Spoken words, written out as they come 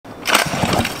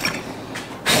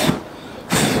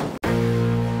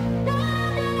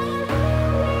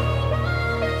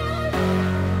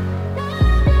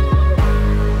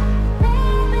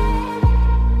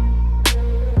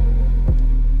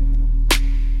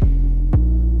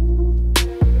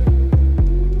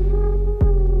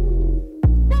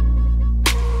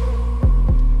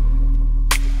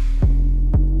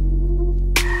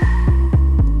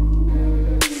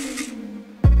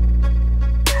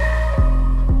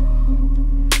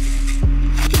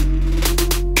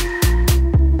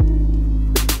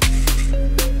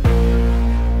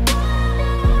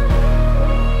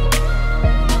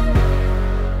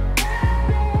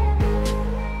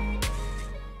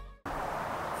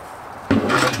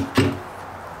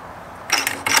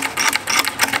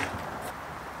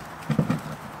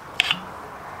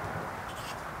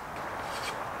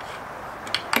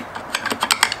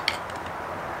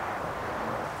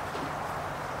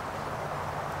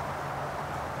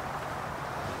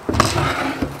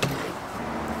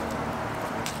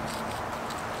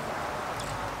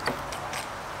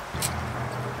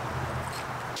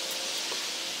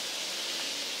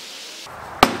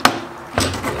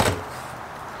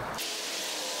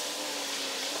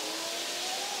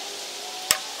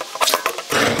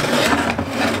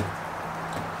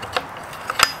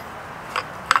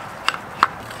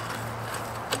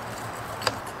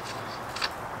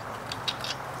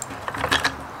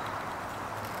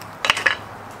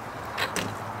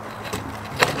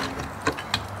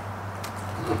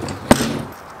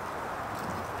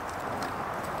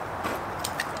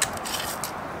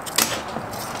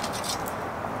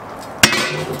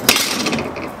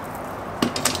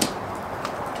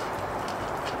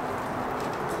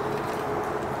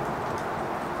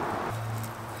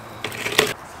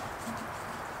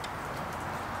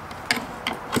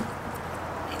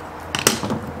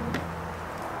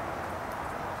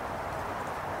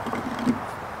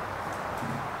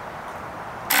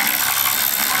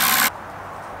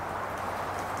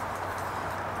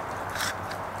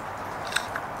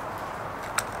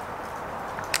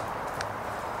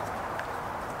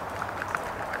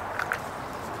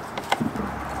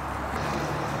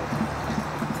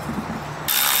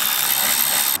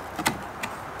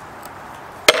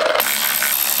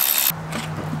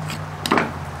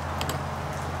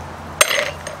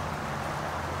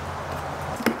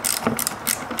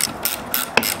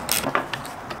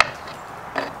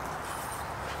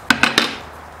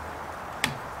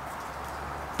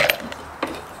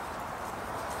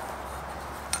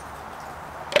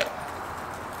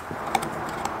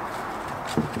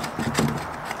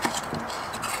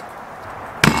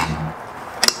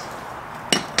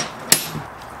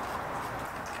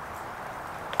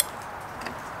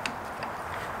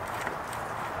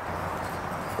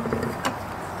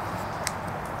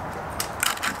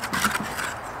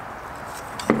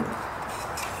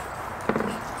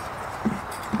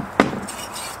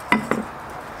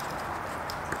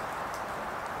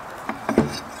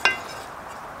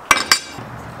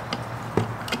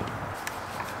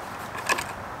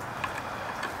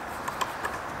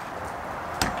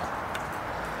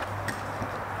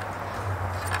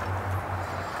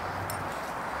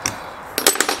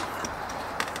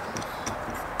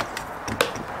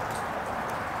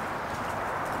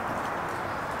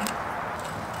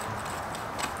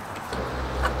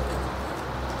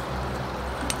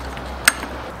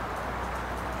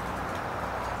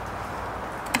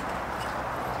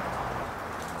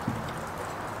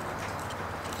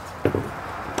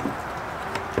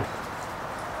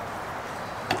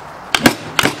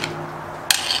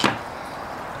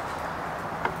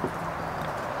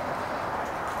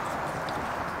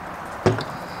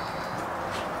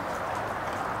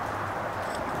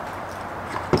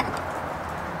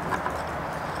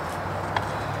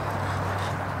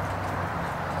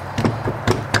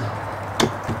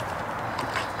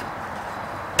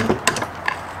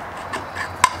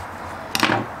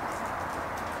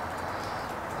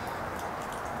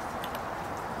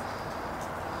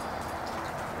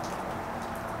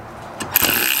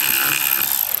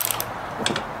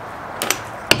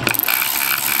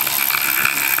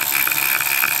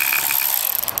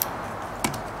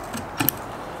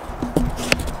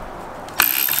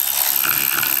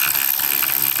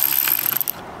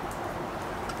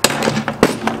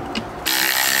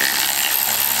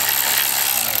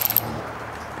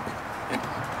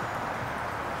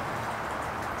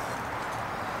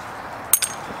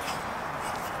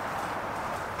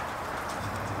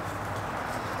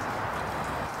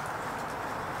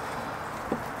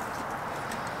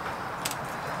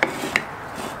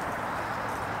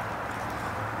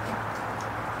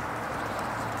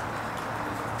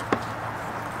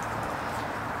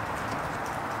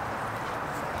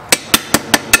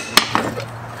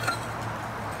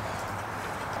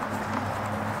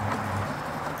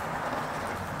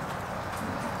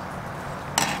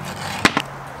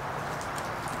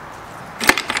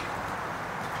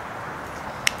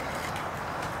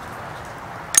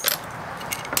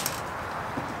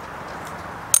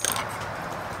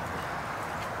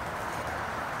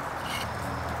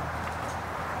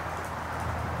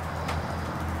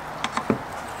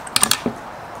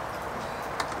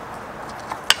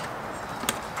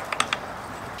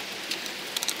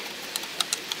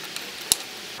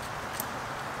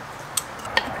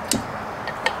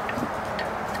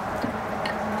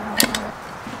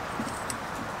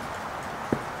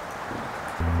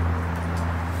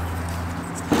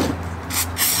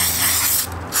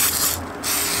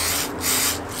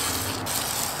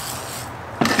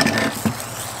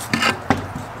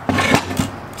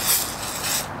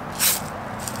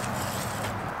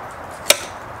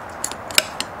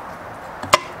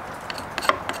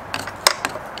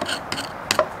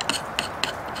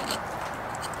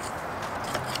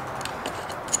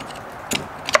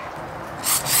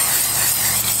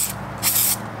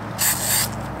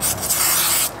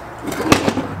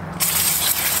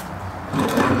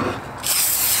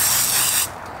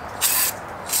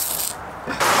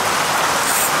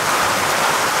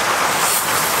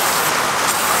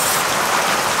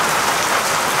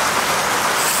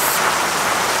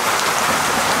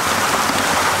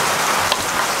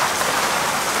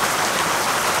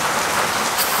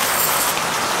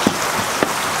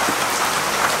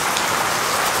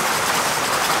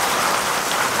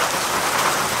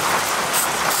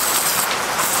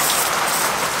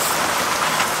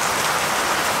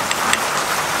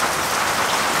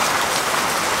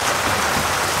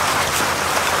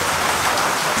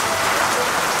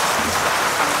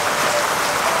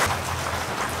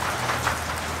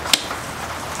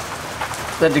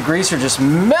That degreaser just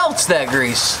melts that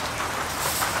grease.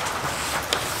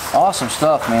 Awesome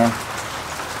stuff, man.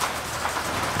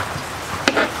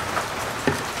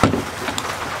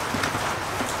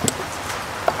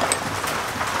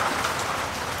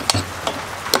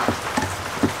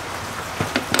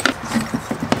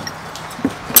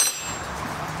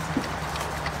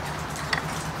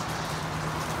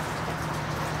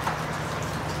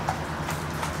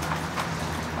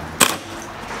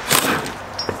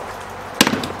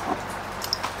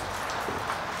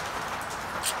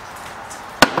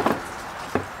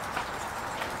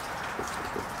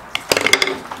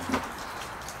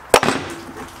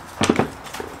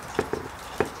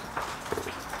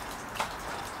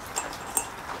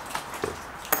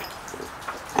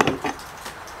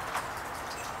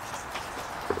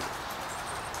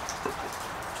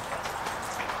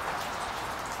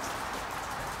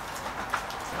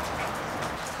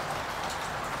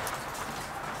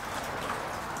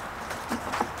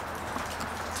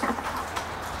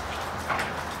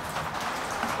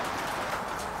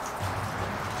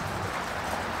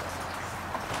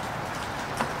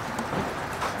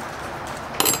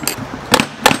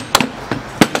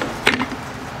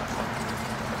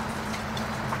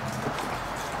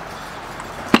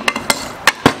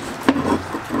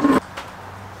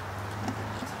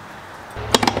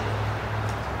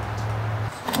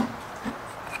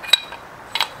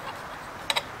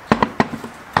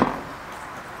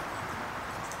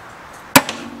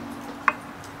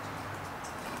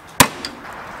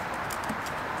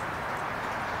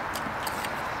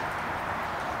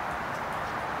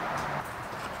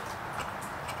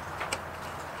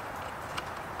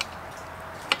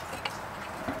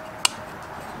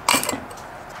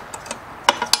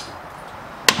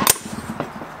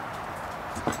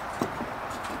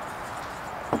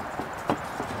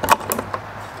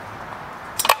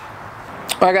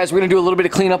 Alright guys, we're going to do a little bit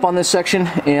of cleanup on this section,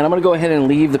 and I'm going to go ahead and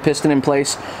leave the piston in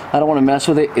place. I don't want to mess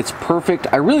with it. It's perfect.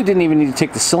 I really didn't even need to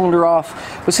take the cylinder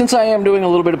off, but since I am doing a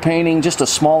little bit of painting, just a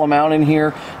small amount in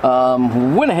here,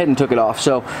 went ahead and took it off.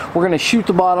 So we're going to shoot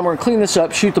the bottom, we're going to clean this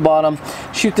up, shoot the bottom,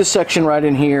 shoot this section right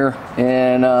in here,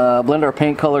 and blend our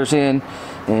paint colors in,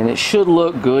 and it should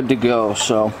look good to go.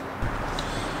 So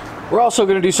we're also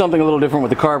going to do something a little different with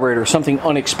the carburetor, something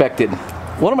unexpected.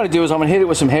 What I'm going to do is I'm going to hit it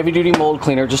with some heavy duty mold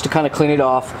cleaner just to kind of clean it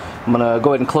off. I'm going to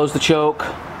go ahead and close the choke,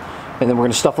 and then we're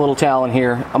going to stuff a little towel in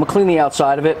here. I'm going to clean the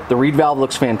outside of it. The reed valve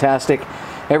looks fantastic.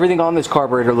 Everything on this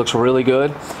carburetor looks really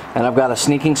good, and I've got a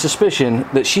sneaking suspicion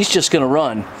that she's just going to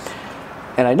run.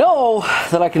 And I know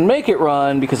that I can make it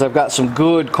run because I've got some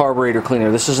good carburetor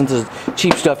cleaner. This isn't the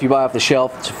cheap stuff you buy off the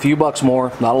shelf. It's a few bucks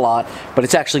more, not a lot, but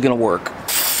it's actually going to work.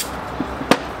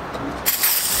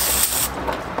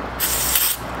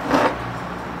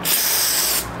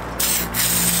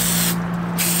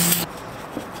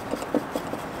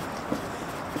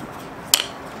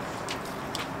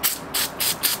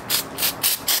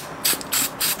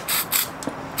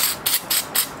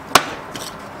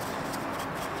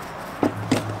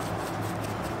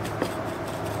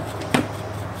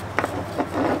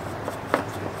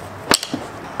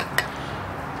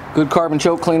 Good carbon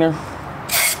choke cleaner.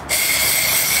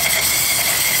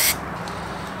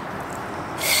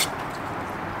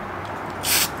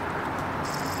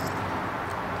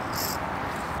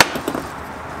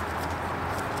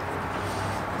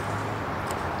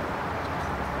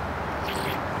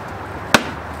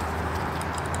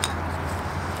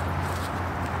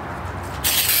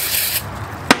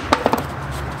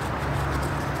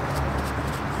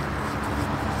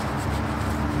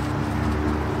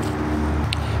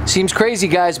 Seems crazy,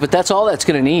 guys, but that's all that's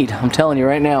going to need. I'm telling you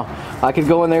right now. I could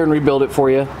go in there and rebuild it for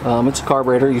you. It's a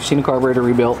carburetor. You've seen a carburetor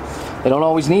rebuilt. They don't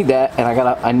always need that, and I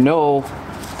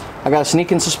got a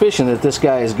sneaking suspicion that this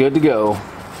guy is good to go.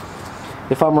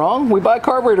 If I'm wrong, we buy a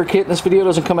carburetor kit, and this video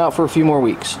doesn't come out for a few more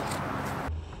weeks.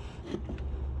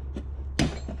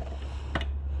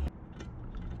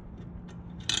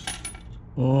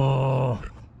 Oh,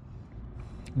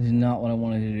 this is not what I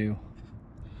wanted to do.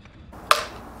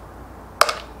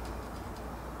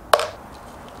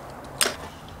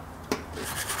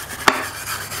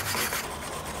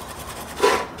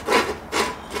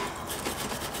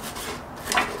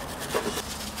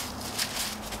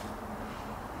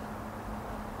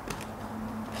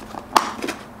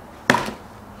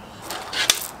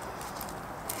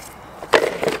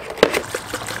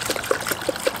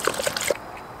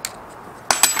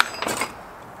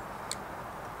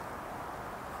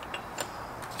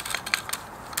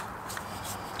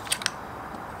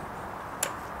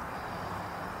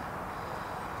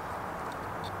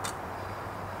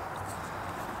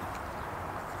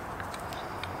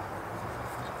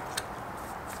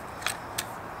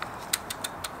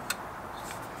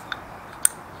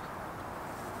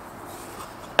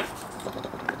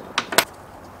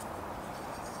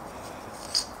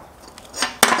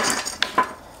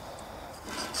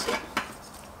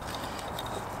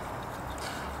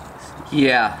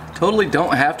 Yeah, totally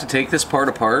don't have to take this part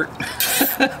apart.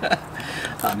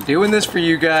 I'm doing this for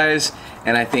you guys,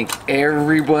 and I think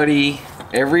everybody,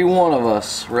 every one of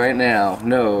us right now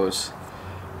knows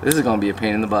this is going to be a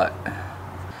pain in the butt.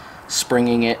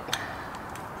 Springing it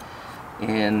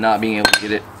and not being able to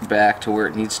get it back to where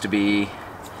it needs to be.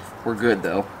 We're good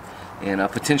though. And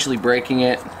potentially breaking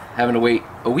it, having to wait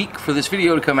a week for this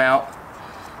video to come out.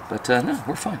 But no,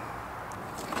 we're fine.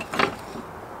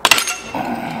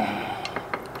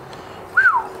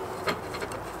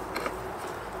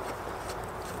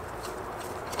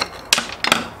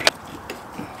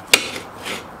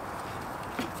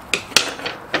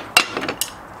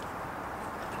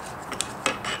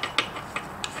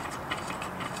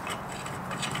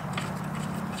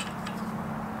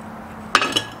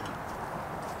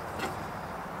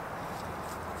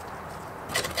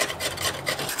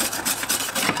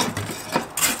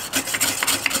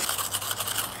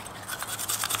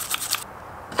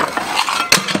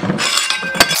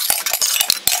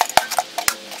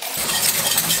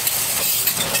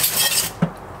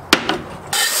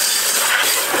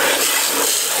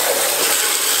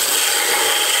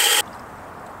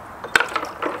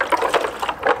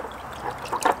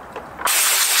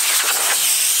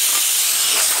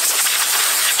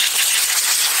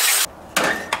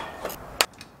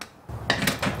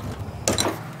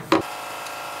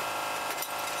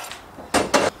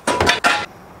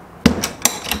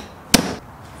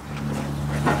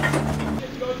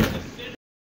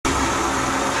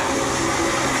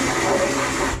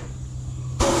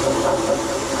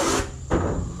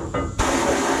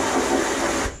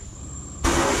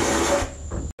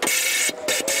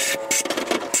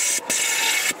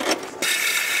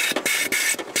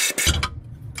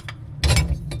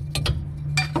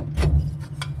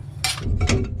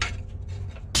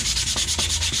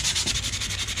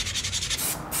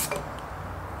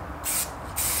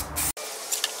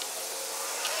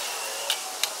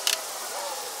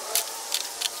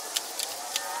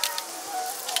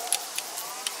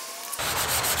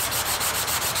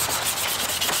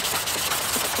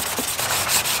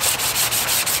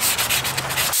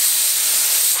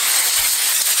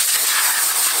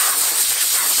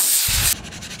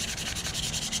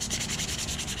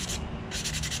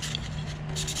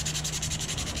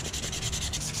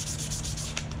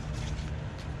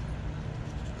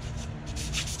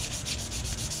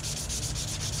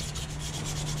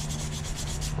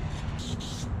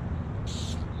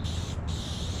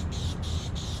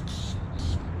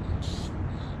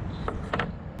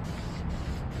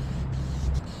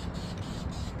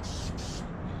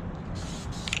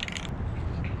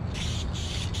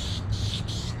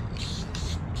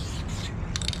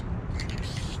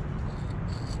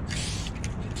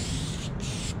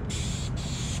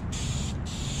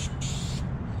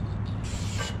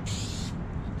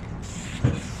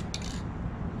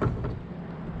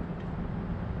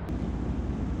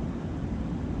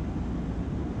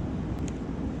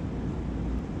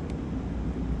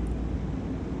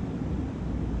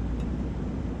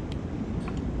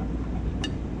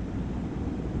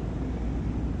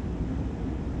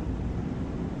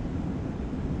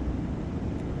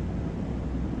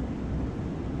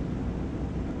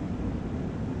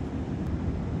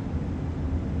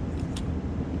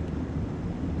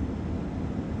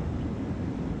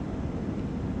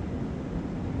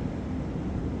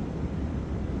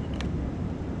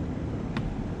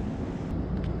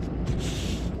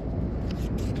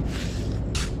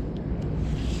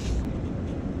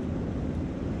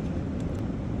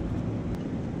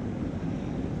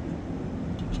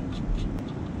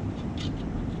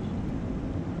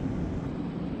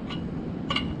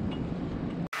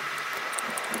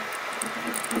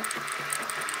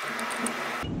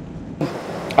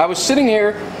 I was sitting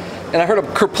here and I heard a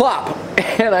kerplop,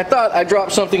 and I thought I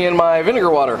dropped something in my vinegar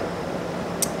water.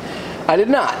 I did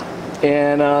not.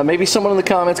 And maybe someone in the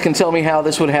comments can tell me how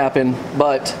this would happen,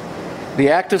 but the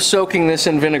act of soaking this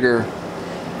in vinegar,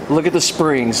 look at the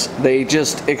springs. They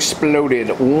just exploded.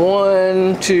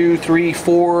 1, 2, 3,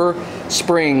 4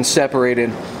 springs separated.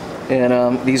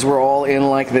 And these were all in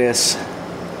like this.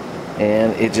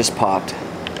 And it just popped.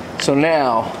 So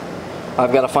now,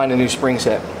 I've got to find a new spring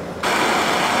set.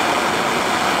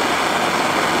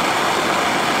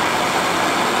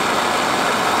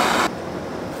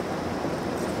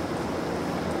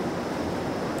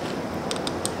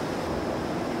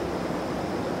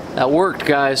 That worked,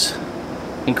 guys.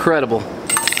 Incredible.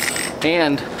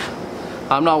 And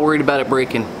I'm not worried about it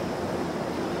breaking.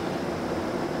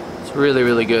 It's really,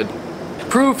 really good.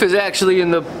 Proof is actually in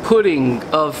the pudding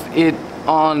of it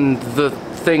on the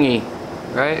thingy,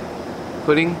 right?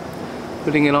 Putting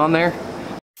it on there.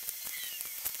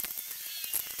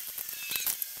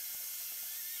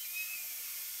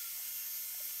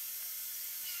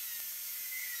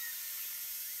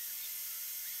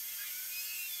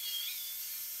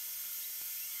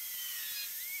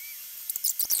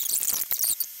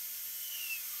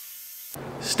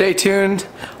 Stay tuned.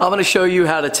 I'm going to show you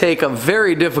how to take a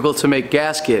very difficult to make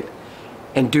gasket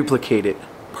and duplicate it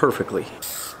perfectly.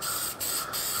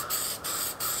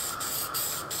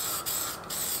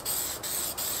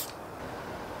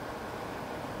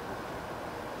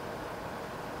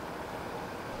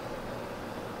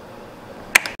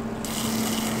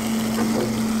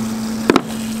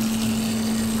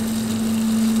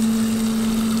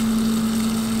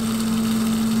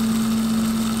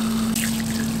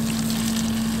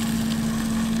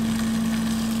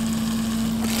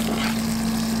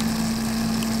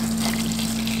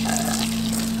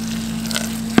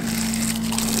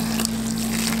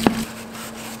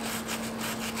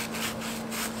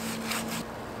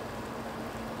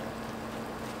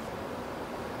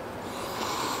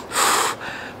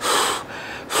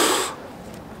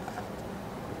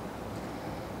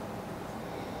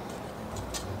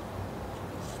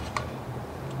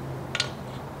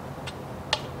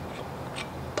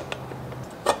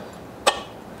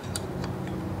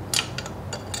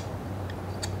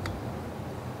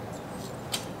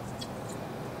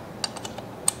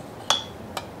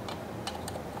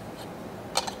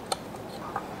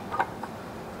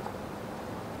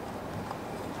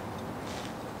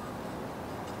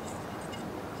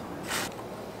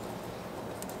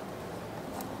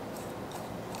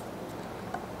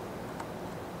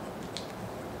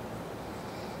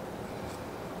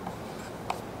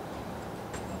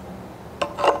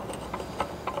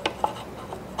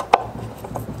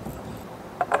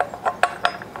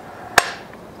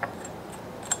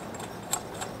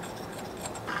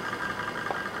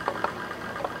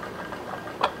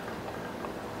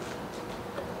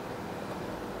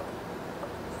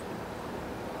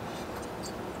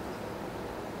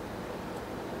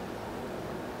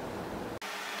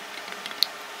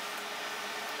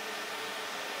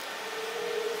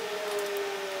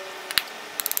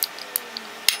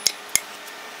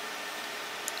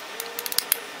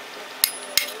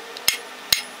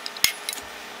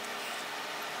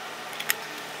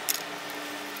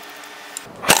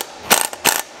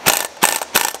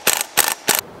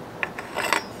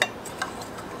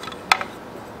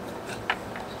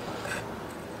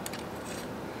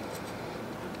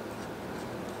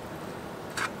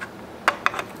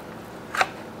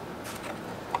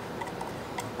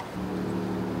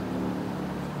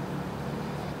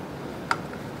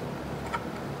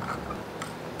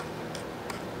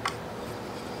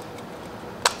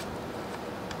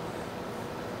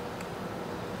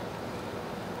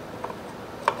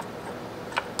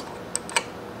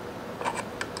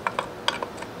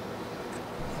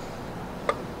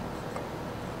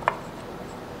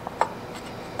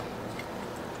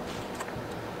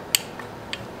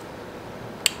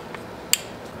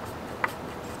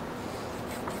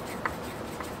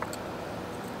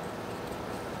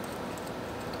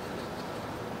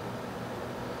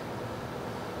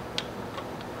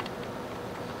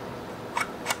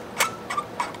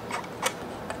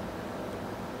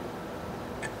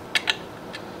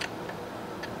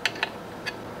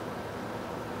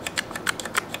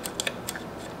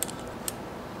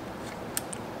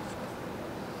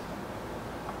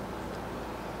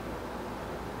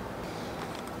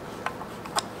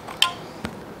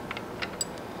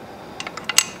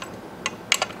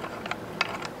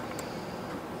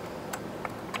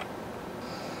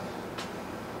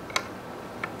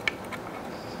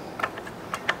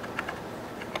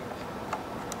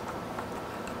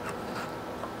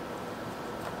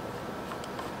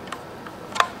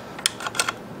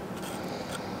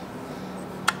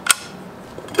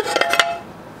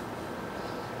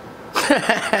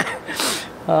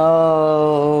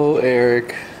 Oh,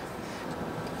 Eric.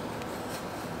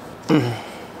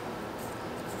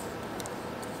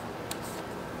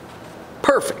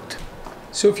 Perfect.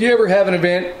 So if you ever have an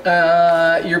event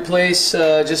at your place,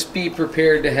 just be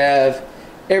prepared to have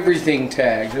everything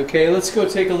tagged. Okay, let's go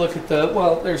take a look at the,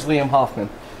 well, there's Liam Hoffman.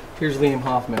 Here's Liam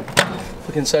Hoffman.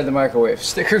 Look inside the microwave.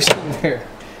 Stickers in there.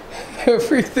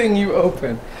 Everything you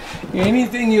open,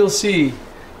 anything you'll see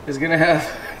is gonna have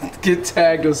get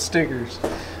tagged with stickers.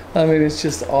 I mean, it's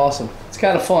just awesome. It's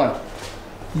kind of fun.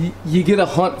 You get a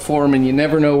hunt for them and you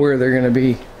never know where they're gonna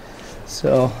be.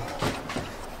 So,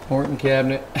 Morton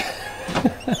cabinet.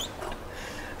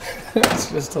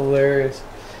 It's just hilarious.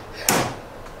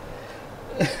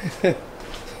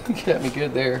 Got me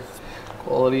good there.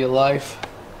 Quality of life.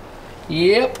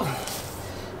 Yep.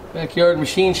 Backyard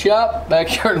machine shop.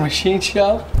 Backyard machine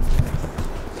shop.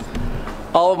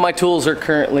 All of my tools are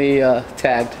currently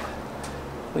tagged.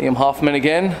 Liam Hoffman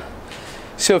again.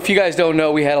 So if you guys don't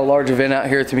know, we had a large event out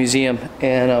here at the museum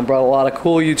and brought a lot of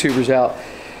cool YouTubers out.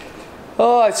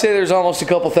 Oh, I'd say there's almost a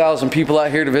couple thousand people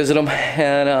out here to visit them,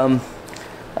 and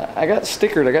I got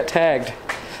stickered, I got tagged.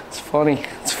 It's funny.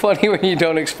 It's funny when you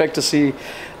don't expect to see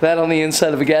that on the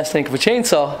inside of a gas tank of a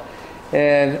chainsaw,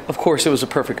 and of course it was a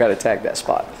perfect guy to tag that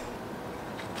spot.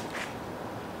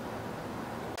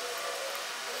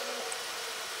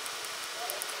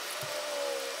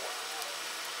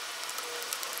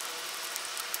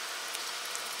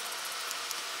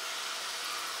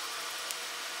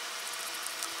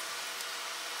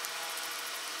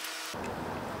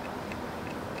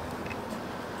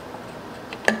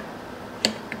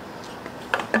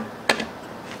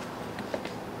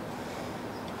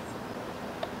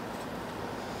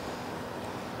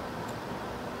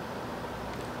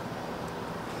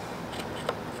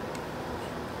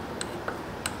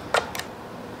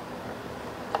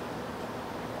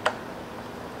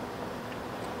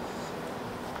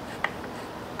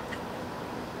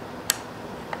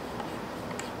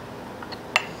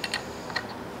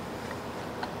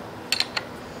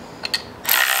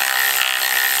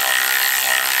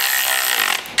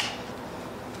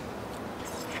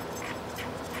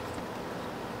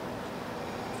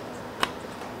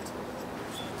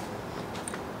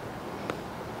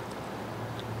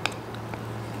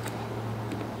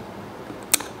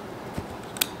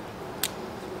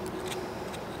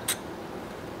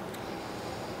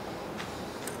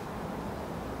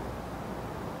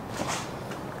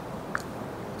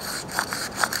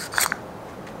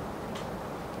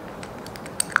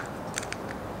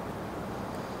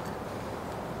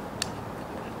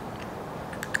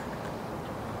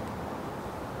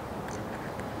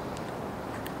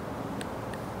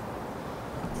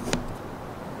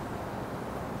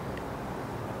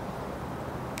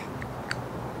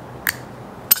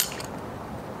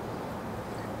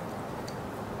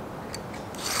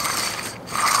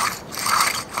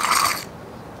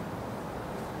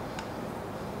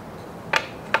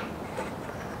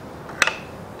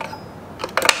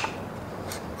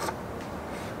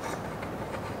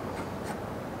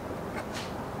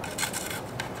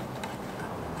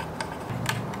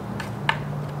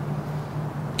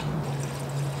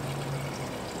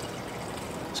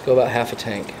 Let's go about half a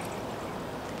tank.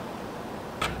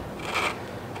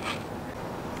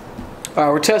 All right,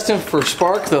 we're testing for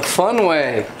spark the fun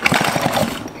way.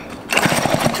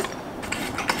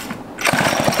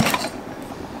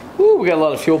 Ooh, we got a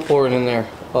lot of fuel pouring in there.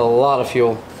 A lot of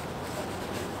fuel.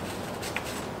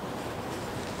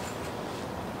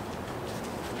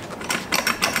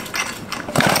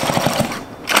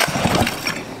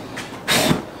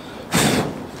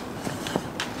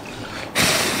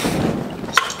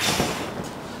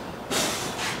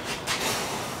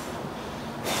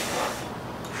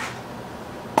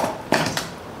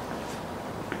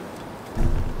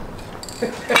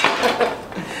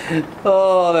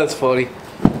 Oh, that's funny.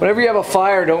 Whenever you have a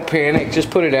fire, don't panic. Just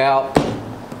put it out.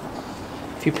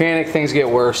 If you panic, things get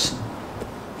worse.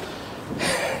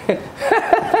 You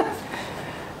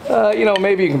know,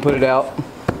 maybe you can put it out.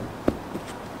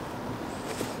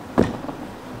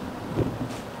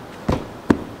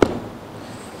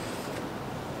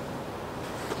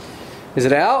 Is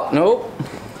it out? Nope.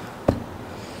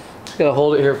 Just gotta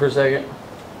hold it here for a second.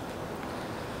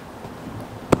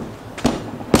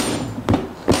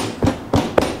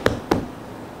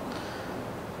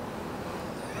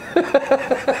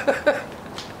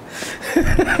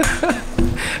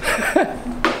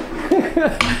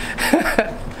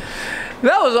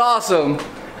 That was awesome.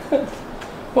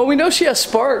 Well, we know she has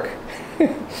spark.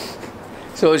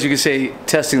 So as you can see,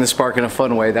 testing the spark in a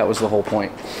fun way, that was the whole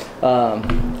point.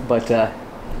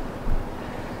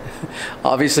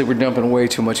 Obviously we're dumping way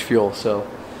too much fuel, so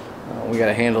we got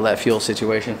to handle that fuel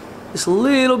situation. This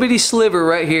little bitty sliver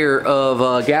right here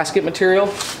of gasket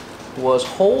material was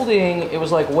holding, it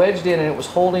was like wedged in and it was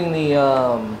holding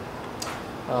the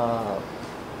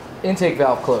intake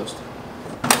valve closed.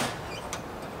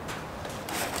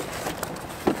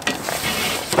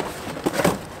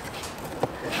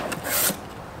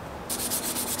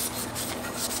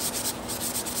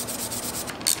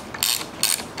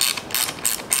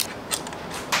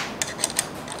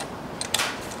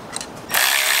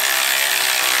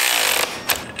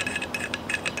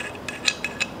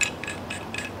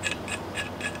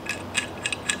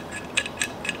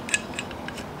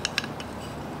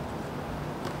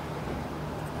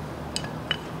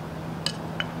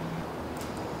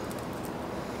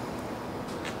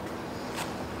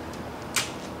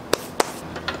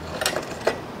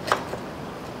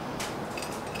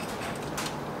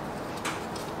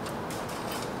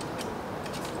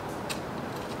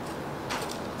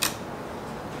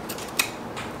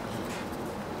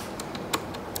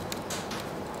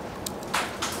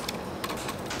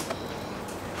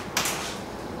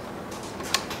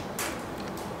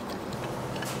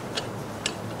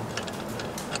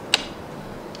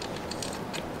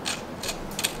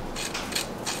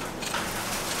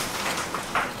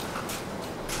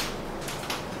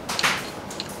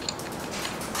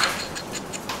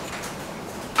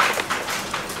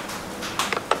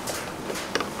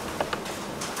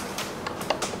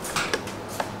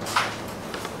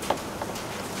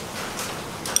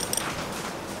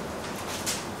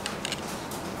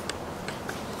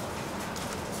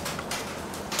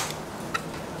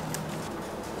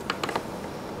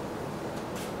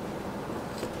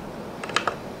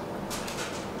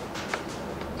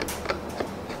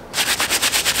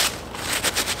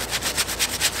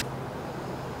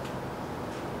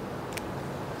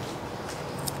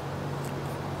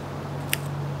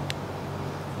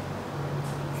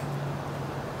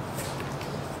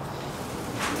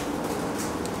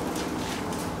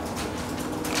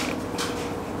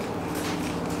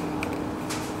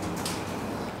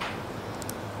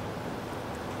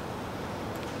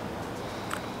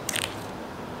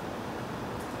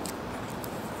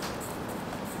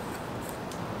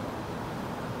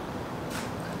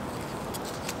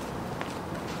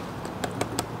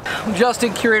 I'm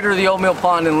Justin, curator of the Old Mill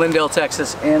Pond in Lindale,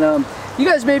 Texas, and you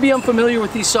guys may be unfamiliar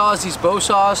with these saws, these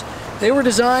Bowsaws. They were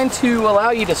designed to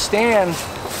allow you to stand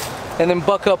and then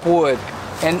buck up wood,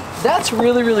 and that's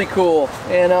really cool.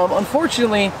 And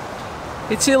unfortunately,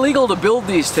 it's illegal to build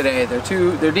these today.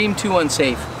 They're deemed too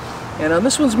unsafe. And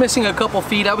this one's missing a couple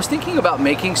feet. I was thinking about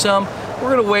making some.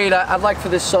 We're gonna wait. I'd like for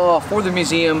this saw for the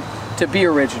museum to be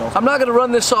original. I'm not gonna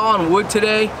run this saw on wood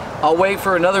today. I'll wait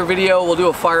for another video. We'll do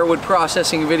a firewood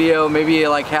processing video, maybe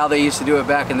like how they used to do it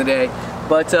back in the day.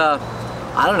 But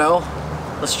I don't know.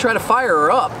 Let's try to fire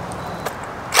her up.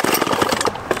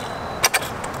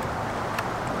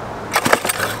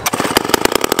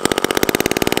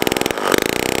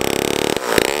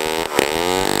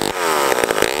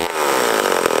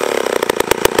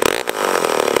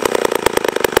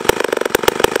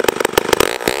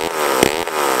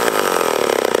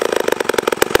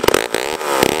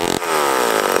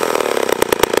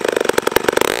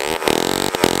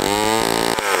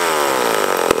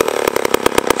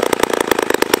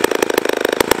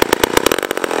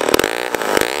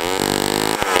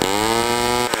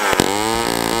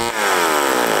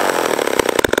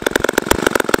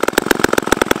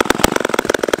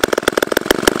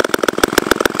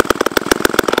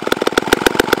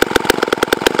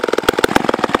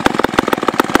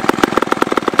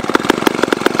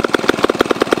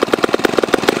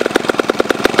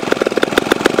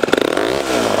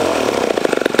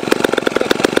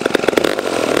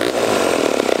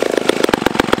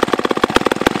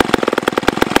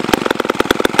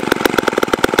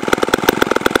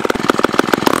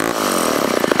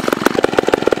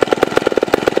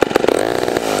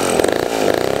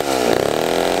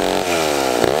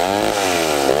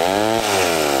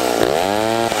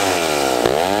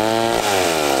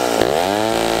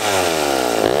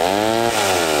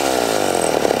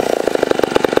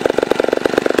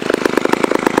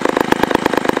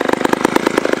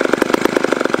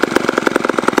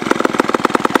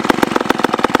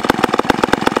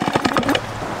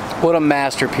 What a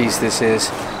masterpiece this is.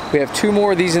 We have two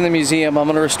more of these in the museum. I'm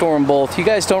going to restore them both. You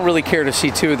guys don't really care to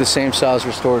see two of the same saws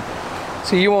restored,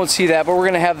 so you won't see that, but we're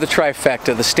going to have the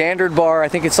trifecta. The standard bar, I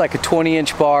think it's like a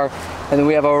 20-inch bar, and then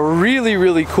we have a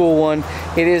really cool one.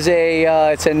 It is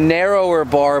it's a narrower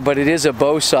bar, but it is a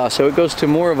Bowsaw, so it goes to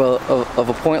more of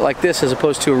a point like this as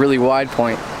opposed to a really wide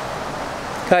point.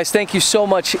 Guys, thank you so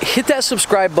much. Hit that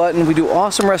subscribe button. We do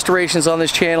awesome restorations on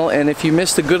this channel, and if you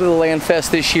missed the Good of the Land Fest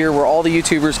this year, where all the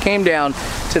YouTubers came down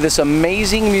to this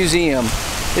amazing museum,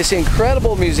 this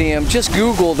incredible museum, just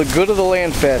Google the Good of the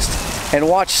Land Fest and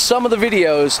watch some of the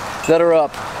videos that are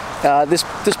up. This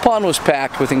pond was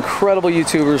packed with incredible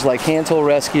YouTubers like Hand Tool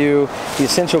Rescue, The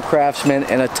Essential Craftsman,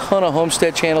 and a ton of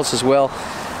homestead channels as well.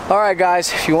 Alright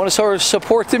guys, if you want to sort of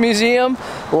support the museum,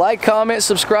 like, comment,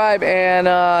 subscribe, and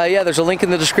yeah, there's a link in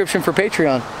the description for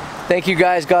Patreon. Thank you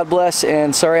guys, God bless,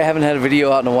 and sorry I haven't had a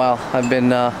video out in a while. I've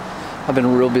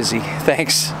been real busy.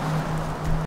 Thanks.